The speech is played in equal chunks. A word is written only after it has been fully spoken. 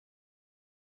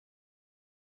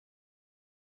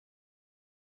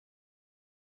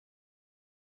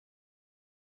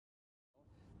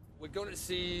We're going to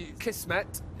see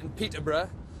Kissmet in Peterborough.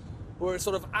 We're a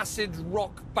sort of acid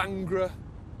rock Bhangra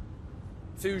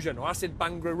fusion, or acid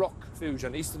Bhangra rock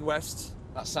fusion, east and west.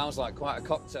 That sounds like quite a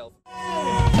cocktail.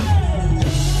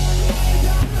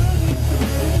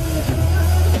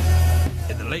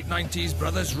 In the late 90s,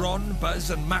 brothers Ron, Buzz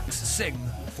and Max Singh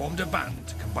formed a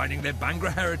band, combining their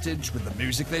Bhangra heritage with the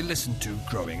music they listened to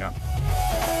growing up.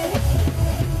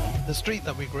 The street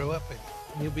that we grew up in,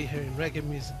 you'll be hearing reggae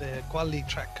music there, quality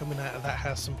track coming out of that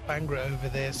house, some Bhangra over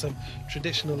there, some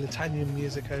traditional Italian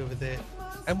music over there.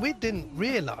 And we didn't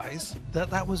realise that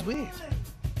that was weird.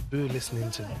 We were listening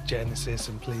to Genesis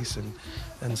and Police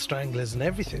and Stranglers and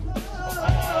everything.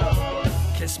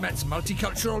 Kissmet's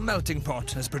multicultural melting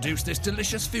pot has produced this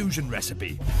delicious fusion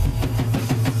recipe.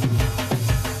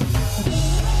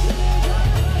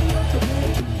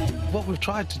 What we've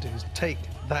tried to do is take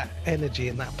that energy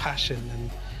and that passion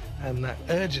and that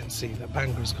urgency that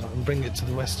Bhangra's got and bring it to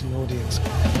the Western audience.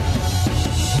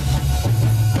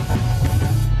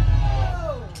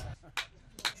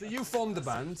 So you formed the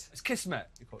band. It's Kissmet.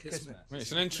 You call it Kissmet. I mean,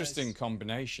 it's an interesting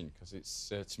combination because it's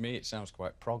to me it sounds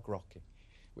quite prog rocky,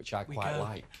 which I quite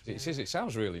like. It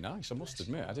sounds really nice. I must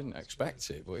admit, I didn't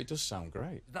expect it, but it does sound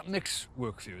great. Did that mix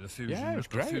work for you? The fusion. Yeah, it was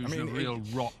great. I mean, real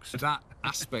rocks. That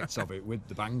aspect of it with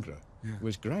the Bhangra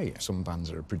was great. Some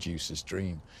bands are a producer's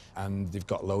dream, and they've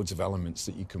got loads of elements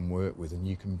that you can work with and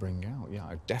you can bring out. Yeah,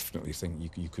 I definitely think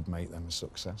you could make them a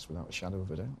success without a shadow of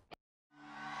a doubt.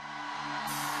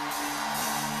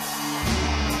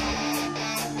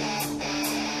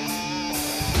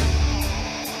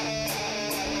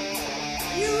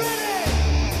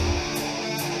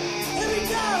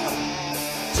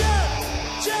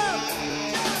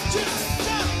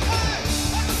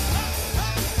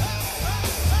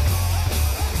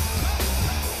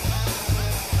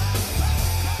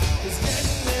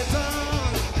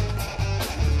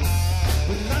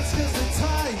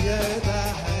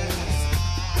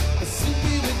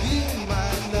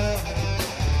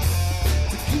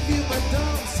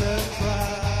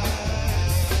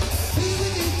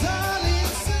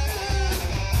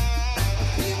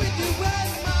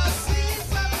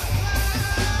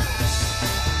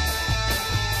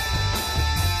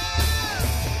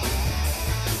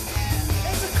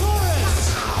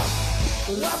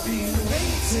 I've been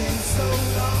waiting so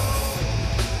long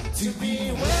to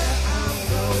be where I'm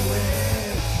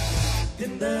going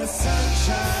in the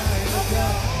sunshine of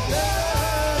your love.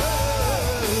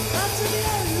 Until the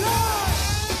end, Lord.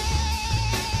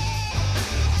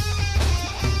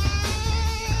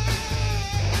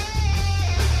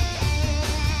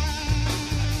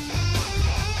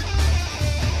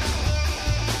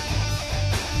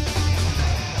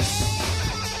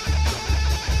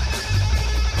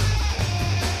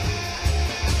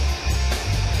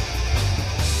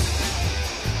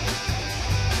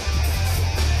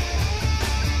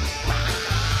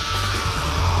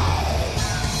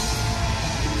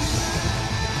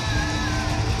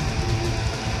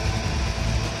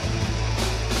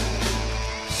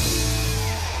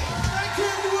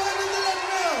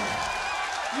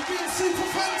 Super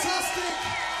fantastic.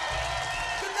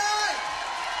 Good night.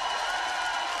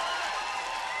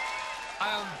 I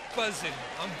am buzzing.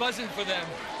 I'm buzzing for them.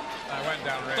 That went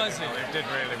down really Buzzing. well. It did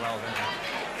really well, didn't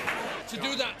it? To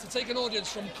do that, to take an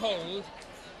audience from cold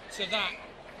to that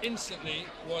instantly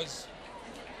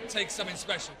takes something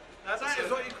special. That is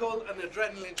what you call an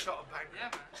adrenaline shot of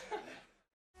Bhangra. Yeah, man.